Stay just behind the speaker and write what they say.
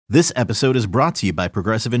This episode is brought to you by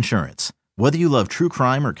Progressive Insurance. Whether you love true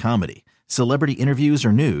crime or comedy, celebrity interviews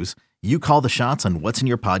or news, you call the shots on what's in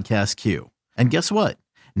your podcast queue. And guess what?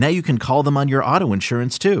 Now you can call them on your auto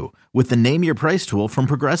insurance too with the Name Your Price tool from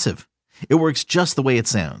Progressive. It works just the way it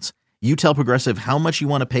sounds. You tell Progressive how much you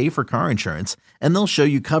want to pay for car insurance, and they'll show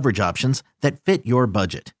you coverage options that fit your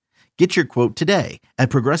budget. Get your quote today at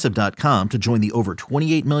Progressive.com to join the over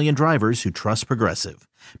 28 million drivers who trust Progressive.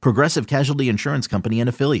 Progressive Casualty Insurance Company and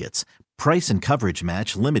Affiliates. Price and coverage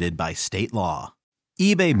match limited by state law.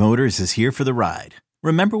 eBay Motors is here for the ride.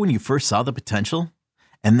 Remember when you first saw the potential?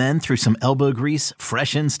 And then through some elbow grease,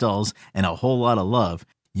 fresh installs, and a whole lot of love,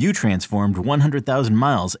 you transformed 100,000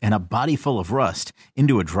 miles and a body full of rust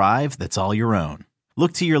into a drive that's all your own.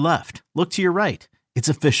 Look to your left. Look to your right. It's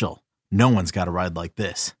official. No one's got a ride like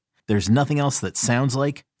this. There's nothing else that sounds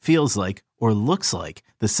like, feels like, or looks like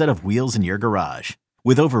the set of wheels in your garage.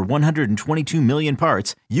 With over 122 million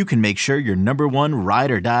parts, you can make sure your number one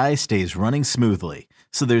ride or die stays running smoothly.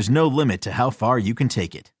 So there's no limit to how far you can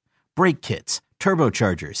take it. Brake kits,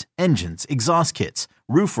 turbochargers, engines, exhaust kits,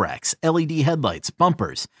 roof racks, LED headlights,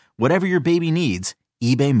 bumpers, whatever your baby needs,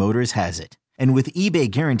 eBay Motors has it. And with eBay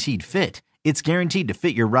Guaranteed Fit, it's guaranteed to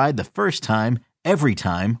fit your ride the first time, every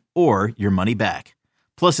time, or your money back.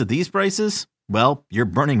 Plus, at these prices, well, you're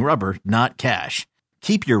burning rubber, not cash.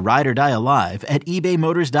 Keep your ride or die alive at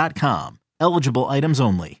ebaymotors.com. Eligible items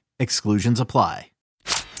only. Exclusions apply.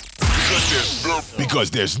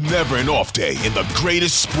 Because there's never an off day in the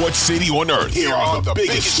greatest sports city on earth. Here are the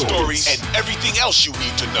biggest stories and everything else you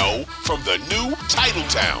need to know from the new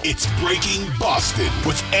Titletown. It's Breaking Boston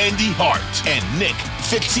with Andy Hart and Nick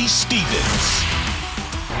Fitzy Stevens.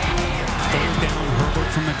 Third down,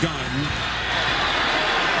 Herbert from the gun.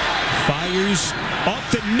 Fires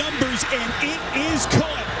off the numbers, and it is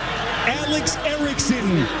caught. Alex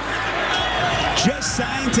Erickson just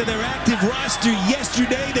signed to their active roster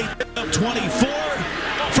yesterday. They put up 24.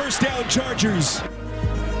 First down, Chargers.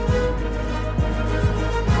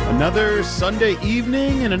 Another Sunday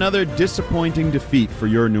evening and another disappointing defeat for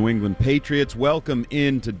your New England Patriots. Welcome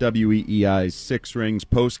into WEEI's Six Rings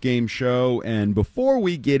postgame show. And before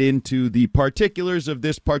we get into the particulars of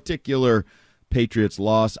this particular Patriots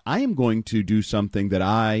loss, I am going to do something that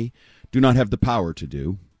I do not have the power to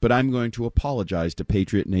do, but I'm going to apologize to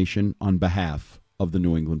Patriot Nation on behalf of the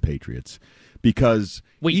New England Patriots. Because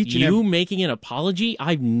making an apology?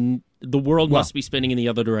 The world must be spinning in the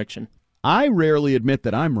other direction. I rarely admit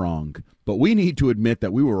that I'm wrong, but we need to admit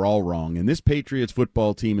that we were all wrong. And this Patriots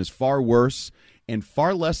football team is far worse and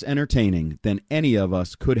far less entertaining than any of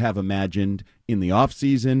us could have imagined in the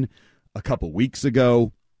offseason a couple weeks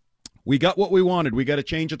ago. We got what we wanted. We got a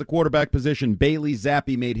change at the quarterback position. Bailey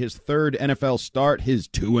Zappi made his third NFL start, his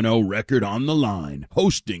 2-0 record on the line,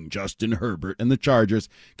 hosting Justin Herbert and the Chargers.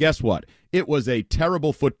 Guess what? It was a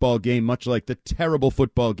terrible football game, much like the terrible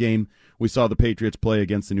football game we saw the Patriots play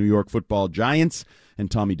against the New York Football Giants and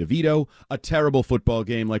Tommy DeVito. A terrible football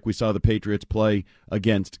game like we saw the Patriots play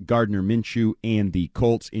against Gardner Minshew and the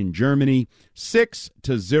Colts in Germany.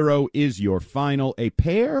 6-0 is your final. A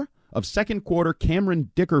pair of second quarter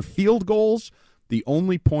Cameron Dicker field goals, the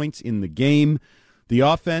only points in the game. The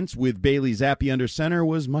offense with Bailey Zappi under center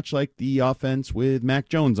was much like the offense with Mac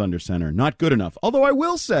Jones under center. Not good enough. Although I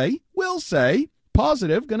will say,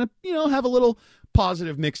 positive, going to, have a little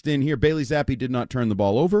positive mixed in here. Bailey Zappi did not turn the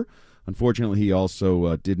ball over. Unfortunately, he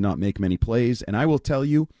also did not make many plays. And I will tell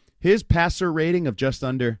you, his passer rating of just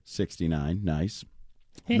under 69, nice,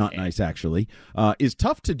 not nice actually, is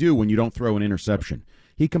tough to do when you don't throw an interception.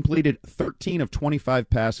 He completed 13 of 25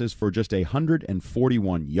 passes for just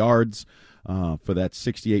 141 yards for that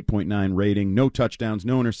 68.9 rating. No touchdowns,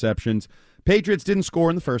 no interceptions. Patriots didn't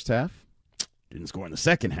score in the first half. Didn't score in the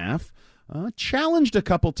second half. Challenged a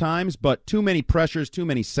couple times, but too many pressures, too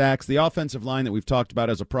many sacks. The offensive line that we've talked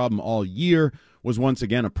about as a problem all year was once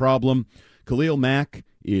again a problem. Khalil Mack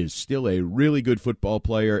is still a really good football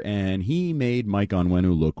player, and he made Mike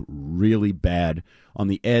Onwenu look really bad on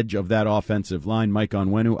the edge of that offensive line. Mike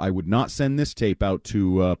Onwenu, I would not send this tape out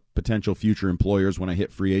to potential future employers when I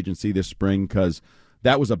hit free agency this spring, because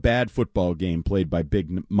that was a bad football game played by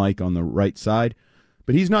Big Mike on the right side.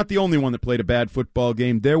 But he's not the only one that played a bad football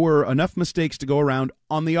game. There were enough mistakes to go around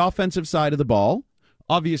on the offensive side of the ball.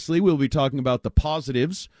 Obviously, we'll be talking about the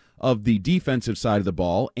positives of the defensive side of the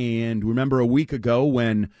ball. And remember a week ago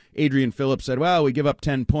when Adrian Phillips said, well, we give up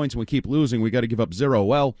 10 points and we keep losing, we got to give up 0.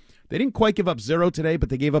 Well, they didn't quite give up 0 today, but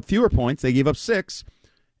they gave up fewer points. They gave up 6,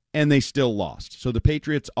 and they still lost. So the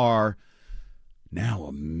Patriots are now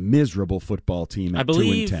a miserable football team at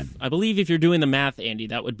 2-10. I believe if you're doing the math, Andy,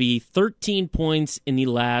 that would be 13 points in the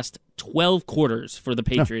last 12 quarters for the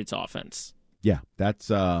Patriots offense. Yeah, that's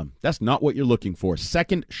not what you're looking for.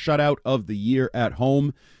 Second shutout of the year at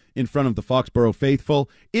home in front of the Foxborough faithful.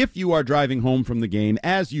 If you are driving home from the game,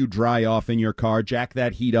 as you dry off in your car, jack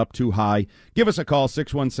that heat up too high, give us a call,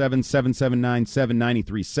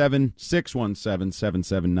 617-779-7937,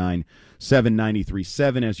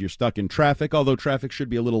 617-779-7937 as you're stuck in traffic, although traffic should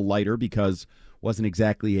be a little lighter because wasn't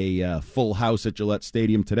exactly a full house at Gillette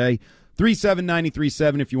Stadium today.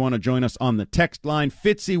 37937 if you want to join us on the text line.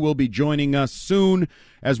 Fitzy will be joining us soon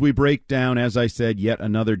as we break down, as I said, yet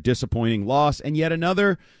another disappointing loss and yet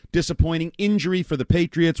another disappointing injury for the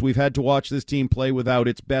Patriots. We've had to watch this team play without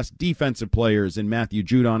its best defensive players in Matthew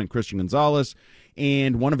Judon and Christian Gonzalez,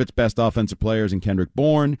 and one of its best offensive players in Kendrick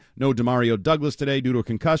Bourne. No Demario Douglas today due to a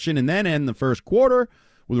concussion, and then end the first quarter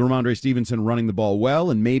with Ramondre Stevenson running the ball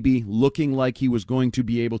well and maybe looking like he was going to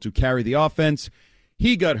be able to carry the offense.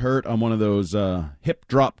 He got hurt on one of those hip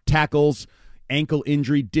drop tackles. Ankle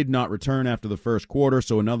injury, did not return after the first quarter,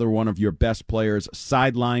 so another one of your best players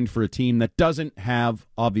sidelined for a team that doesn't have,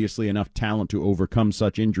 obviously, enough talent to overcome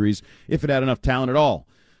such injuries, if it had enough talent at all,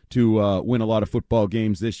 to win a lot of football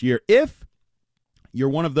games this year. If you're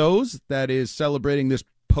one of those that is celebrating this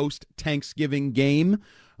post-Thanksgiving game,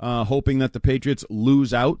 hoping that the Patriots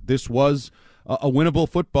lose out, this was a winnable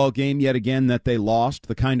football game yet again that they lost,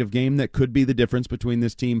 the kind of game that could be the difference between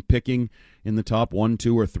this team picking in the top 1,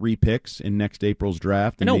 2, or 3 picks in next April's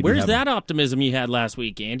draft. No, where's that optimism you had last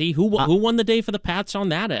week, Andy? Who won the day for the Pats on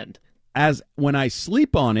that end? As when I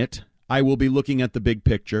sleep on it, I will be looking at the big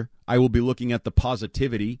picture. I will be looking at the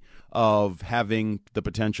positivity of having the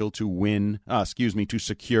potential to win, to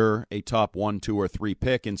secure a top 1, 2, or 3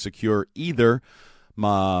 pick and secure either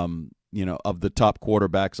of the top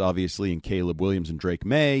quarterbacks, obviously, in Caleb Williams and Drake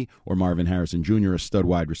May, or Marvin Harrison Jr., a stud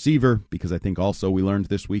wide receiver, because I think also we learned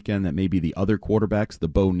this weekend that maybe the other quarterbacks, the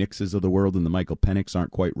Bo Nixes of the world and the Michael Penix,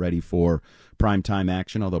 aren't quite ready for primetime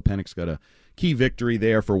action, although Penix got a key victory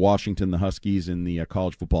there for Washington, the Huskies, in the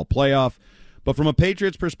college football playoff. But from a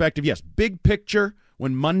Patriots perspective, yes, big picture,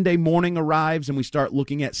 when Monday morning arrives and we start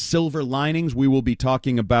looking at silver linings, we will be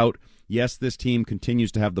talking about, yes, this team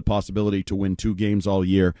continues to have the possibility to win 2 games all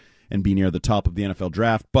year and be near the top of the NFL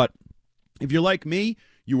draft. But if you're like me,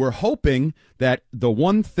 you were hoping that the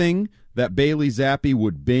one thing that Bailey Zappi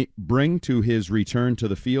would bring to his return to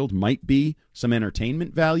the field might be some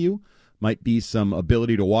entertainment value, might be some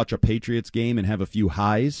ability to watch a Patriots game and have a few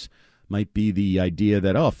highs, might be the idea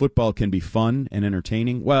that, football can be fun and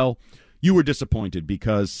entertaining. Well, you were disappointed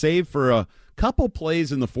because save for a couple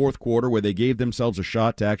plays in the fourth quarter where they gave themselves a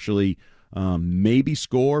shot to actually maybe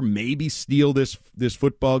score, maybe steal this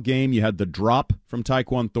football game. You had the drop from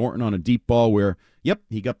Tyquan Thornton on a deep ball where,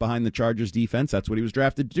 he got behind the Chargers defense. That's what he was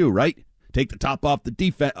drafted to do, right? Take the top off the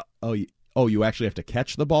defense. You actually have to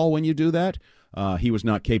catch the ball when you do that? He was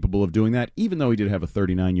not capable of doing that, even though he did have a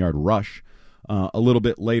 39-yard rush a little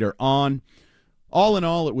bit later on. All in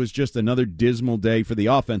all, it was just another dismal day for the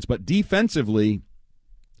offense. But defensively,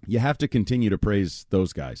 you have to continue to praise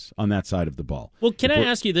those guys on that side of the ball. Well, can I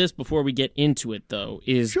ask you this before we get into it, though?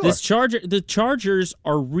 Sure. The Chargers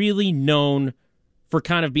are really known for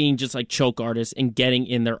kind of being just like choke artists and getting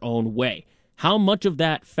in their own way. How much of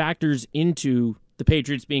that factors into the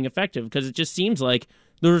Patriots being effective? Because it just seems like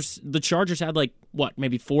the Chargers had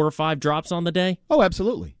maybe 4 or 5 drops on the day? Oh,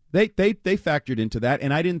 absolutely. They factored into that,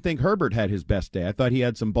 and I didn't think Herbert had his best day. I thought he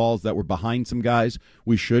had some balls that were behind some guys.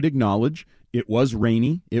 We should acknowledge it was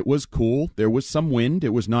rainy. It was cool. There was some wind. It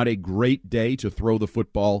was not a great day to throw the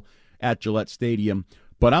football at Gillette Stadium,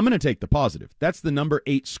 but I'm going to take the positive. That's the number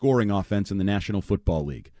 8 scoring offense in the National Football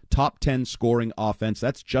League. Top 10 scoring offense.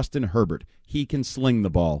 That's Justin Herbert. He can sling the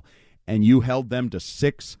ball, and you held them to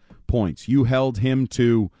 6 points. You held him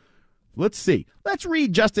to, let's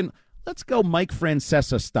read Justin. Let's go Mike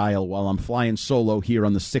Francesa style while I'm flying solo here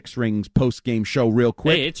on the Six Rings post-game show real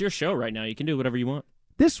quick. Hey, it's your show right now. You can do whatever you want.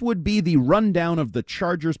 This would be the rundown of the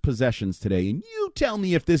Chargers' possessions today, and you tell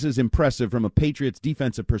me if this is impressive from a Patriots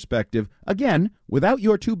defensive perspective. Again, without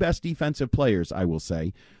your 2 best defensive players, I will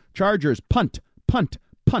say. Chargers punt, punt,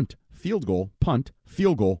 punt, field goal, punt,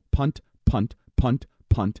 field goal, punt, punt, punt,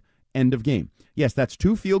 punt, end of game. Yes, that's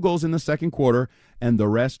 2 field goals in the second quarter, and the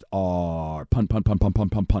rest are punt, punt, punt, punt,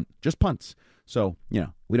 punt, punt, punt. Just punts. So,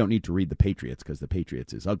 we don't need to read the Patriots because the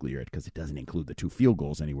Patriots is uglier because it doesn't include the 2 field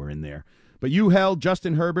goals anywhere in there. But you held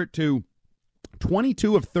Justin Herbert to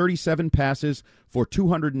 22 of 37 passes for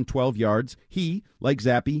 212 yards. He, like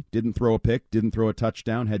Zappe, didn't throw a pick, didn't throw a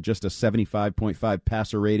touchdown, had just a 75.5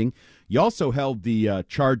 passer rating. You also held the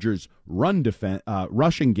Chargers'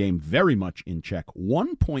 rushing game very much in check.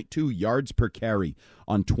 1.2 yards per carry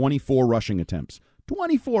on 24 rushing attempts.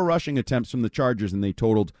 24 rushing attempts from the Chargers, and they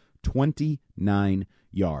totaled 29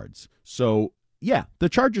 yards. So, yeah, the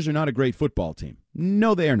Chargers are not a great football team.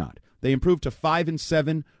 No, they are not. They improved to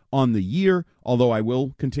 5-7 on the year, although I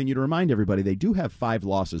will continue to remind everybody they do have 5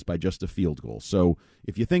 losses by just a field goal. So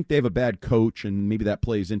if you think they have a bad coach and maybe that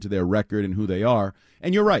plays into their record and who they are,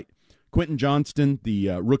 and you're right, Quentin Johnston, the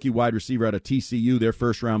rookie wide receiver out of TCU, their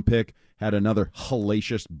first-round pick, had another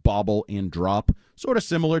hellacious bobble and drop, sort of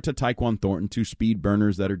similar to Tyquan Thornton, 2 speed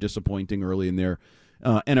burners that are disappointing early in their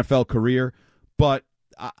NFL career. But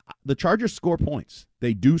the Chargers score points.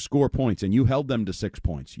 They do score points, and you held them to 6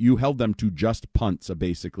 points. You held them to just punts,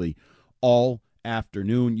 basically, all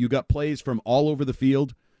afternoon. You got plays from all over the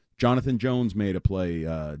field. Jonathan Jones made a play.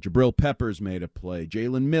 Jabril Peppers made a play.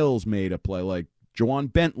 Jalen Mills made a play. Like,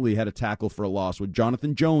 Juwan Bentley had a tackle for a loss with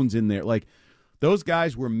Jonathan Jones in there. Like, those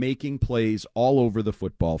guys were making plays all over the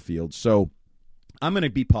football field. So I'm going to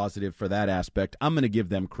be positive for that aspect. I'm going to give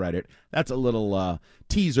them credit. That's a little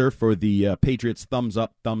teaser for the Patriots thumbs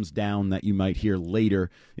up, thumbs down that you might hear later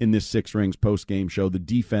in this Six Rings post-game show. The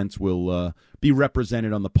defense will be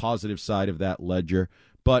represented on the positive side of that ledger.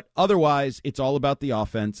 But otherwise, it's all about the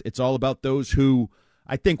offense. It's all about those who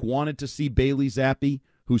I think wanted to see Bailey Zappe,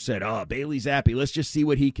 who said, Bailey Zappe, let's just see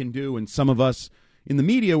what he can do. And some of us in the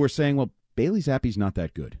media were saying, well, Bailey Zappe's not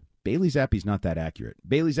that good. Bailey Zappe's not that accurate.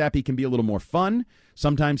 Bailey Zappe can be a little more fun.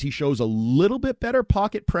 Sometimes he shows a little bit better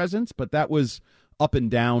pocket presence, but that was up and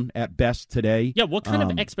down at best today. Yeah, what kind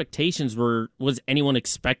of expectations was anyone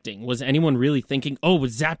expecting? Was anyone really thinking,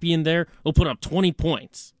 with Zappe in there, we'll put up 20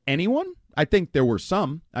 points? Anyone? I think there were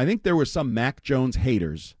some. I think there were some Mac Jones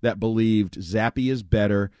haters that believed Zappe is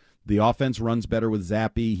better. The offense runs better with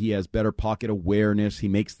Zappe. He has better pocket awareness. He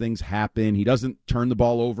makes things happen. He doesn't turn the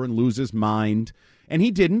ball over and lose his mind. And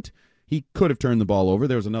he didn't. He could have turned the ball over.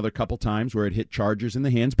 There was another couple times where it hit Chargers in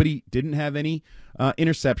the hands, but he didn't have any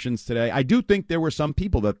interceptions today. I do think there were some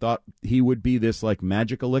people that thought he would be this like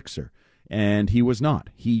magic elixir, and he was not.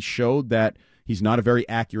 He showed that he's not a very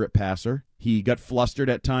accurate passer. He got flustered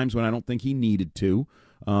at times when I don't think he needed to.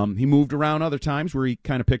 He moved around other times where he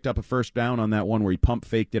kind of picked up a first down on that one where he pump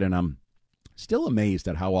faked it, and I'm still amazed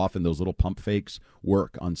at how often those little pump fakes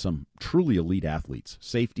work on some truly elite athletes.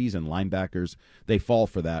 Safeties and linebackers, they fall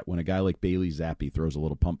for that when a guy like Bailey Zappe throws a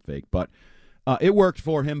little pump fake. But it worked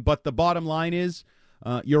for him. But the bottom line is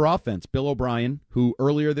your offense. Bill O'Brien, who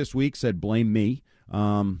earlier this week said, blame me.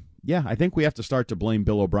 I think we have to start to blame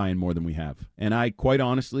Bill O'Brien more than we have. And I quite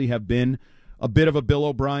honestly have been a bit of a Bill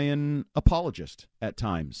O'Brien apologist at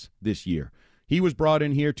times this year. He was brought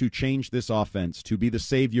in here to change this offense, to be the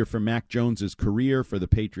savior for Mac Jones's career, for the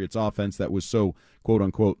Patriots offense that was so,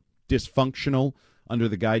 quote-unquote, dysfunctional under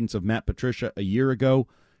the guidance of Matt Patricia a year ago,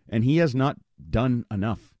 and he has not done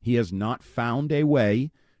enough. He has not found a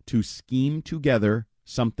way to scheme together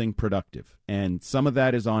something productive, and some of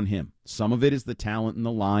that is on him. Some of it is the talent and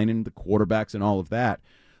the line and the quarterbacks and all of that,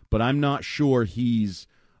 but I'm not sure he's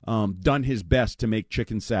done his best to make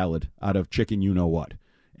chicken salad out of chicken you-know-what.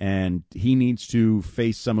 And he needs to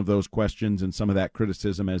face some of those questions and some of that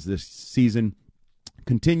criticism as this season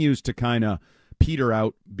continues to kind of peter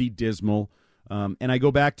out, be dismal. And I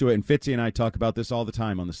go back to it, and Fitzy and I talk about this all the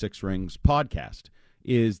time on the Six Rings podcast,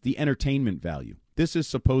 is the entertainment value. This is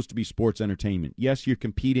supposed to be sports entertainment. Yes, you're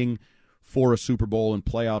competing for a Super Bowl and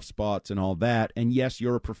playoff spots and all that. And yes,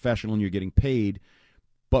 you're a professional and you're getting paid.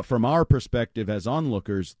 But from our perspective as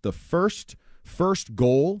onlookers, the first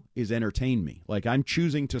goal is entertain me. Like, I'm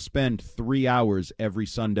choosing to spend 3 hours every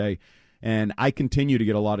Sunday, and I continue to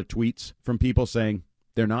get a lot of tweets from people saying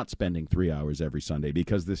they're not spending 3 hours every Sunday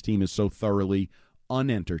because this team is so thoroughly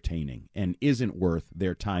unentertaining and isn't worth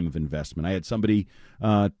their time of investment. I had somebody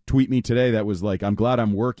tweet me today that was like, I'm glad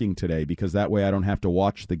I'm working today because that way I don't have to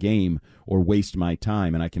watch the game or waste my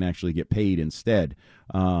time and I can actually get paid instead.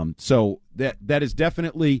 So that is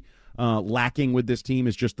definitely lacking with this team,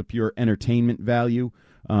 is just the pure entertainment value.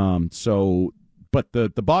 But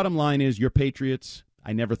the bottom line is your Patriots,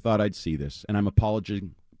 I never thought I'd see this, and I'm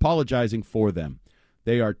apologizing for them.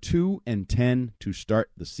 They are 2-10 to start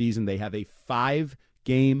the season. They have a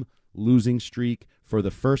 5-game losing streak for the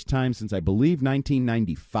first time since, I believe,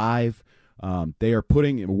 1995. They are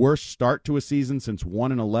putting a worst start to a season since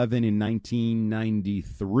 1-11 in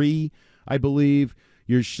 1993, I believe.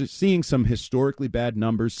 You're seeing some historically bad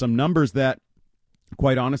numbers, some numbers that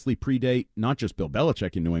quite honestly, predate not just Bill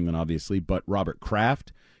Belichick in New England, obviously, but Robert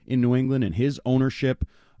Kraft in New England and his ownership.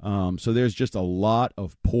 So there's just a lot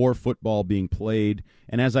of poor football being played.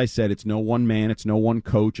 And as I said, it's no one man, it's no one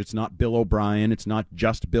coach, it's not Bill O'Brien, it's not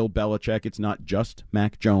just Bill Belichick, it's not just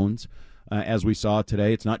Mac Jones. As we saw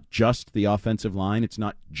today, it's not just the offensive line, it's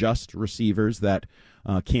not just receivers that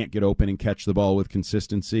can't get open and catch the ball with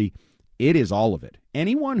consistency. It is all of it.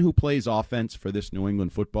 Anyone who plays offense for this New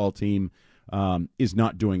England football team is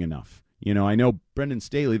not doing enough. You know, I know Brendan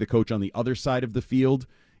Staley, the coach on the other side of the field,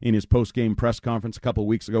 in his post-game press conference a couple of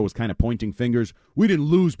weeks ago was kind of pointing fingers. We didn't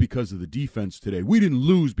lose because of the defense today. We didn't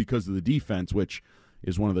lose because of the defense, which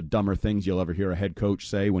is one of the dumber things you'll ever hear a head coach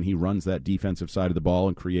say when he runs that defensive side of the ball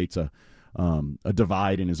and creates a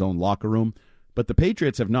divide in his own locker room. But the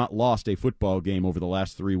Patriots have not lost a football game over the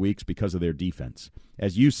last 3 weeks because of their defense.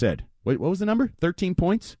 As you said, what was the number? 13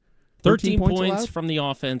 points? 13 points from the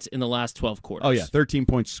offense in the last 12 quarters. Oh, yeah, 13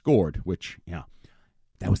 points scored, which, yeah.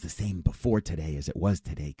 That was the same before today as it was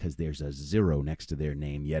today because there's a 0 next to their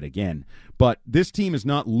name yet again. But this team is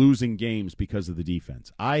not losing games because of the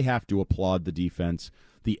defense. I have to applaud the defense.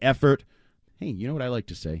 The effort, hey, you know what I like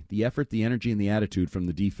to say? The effort, the energy, and the attitude from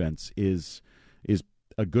the defense is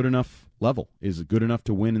a good enough level, is good enough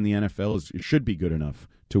to win in the NFL. It should be good enough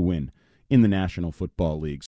to win in the National Football League.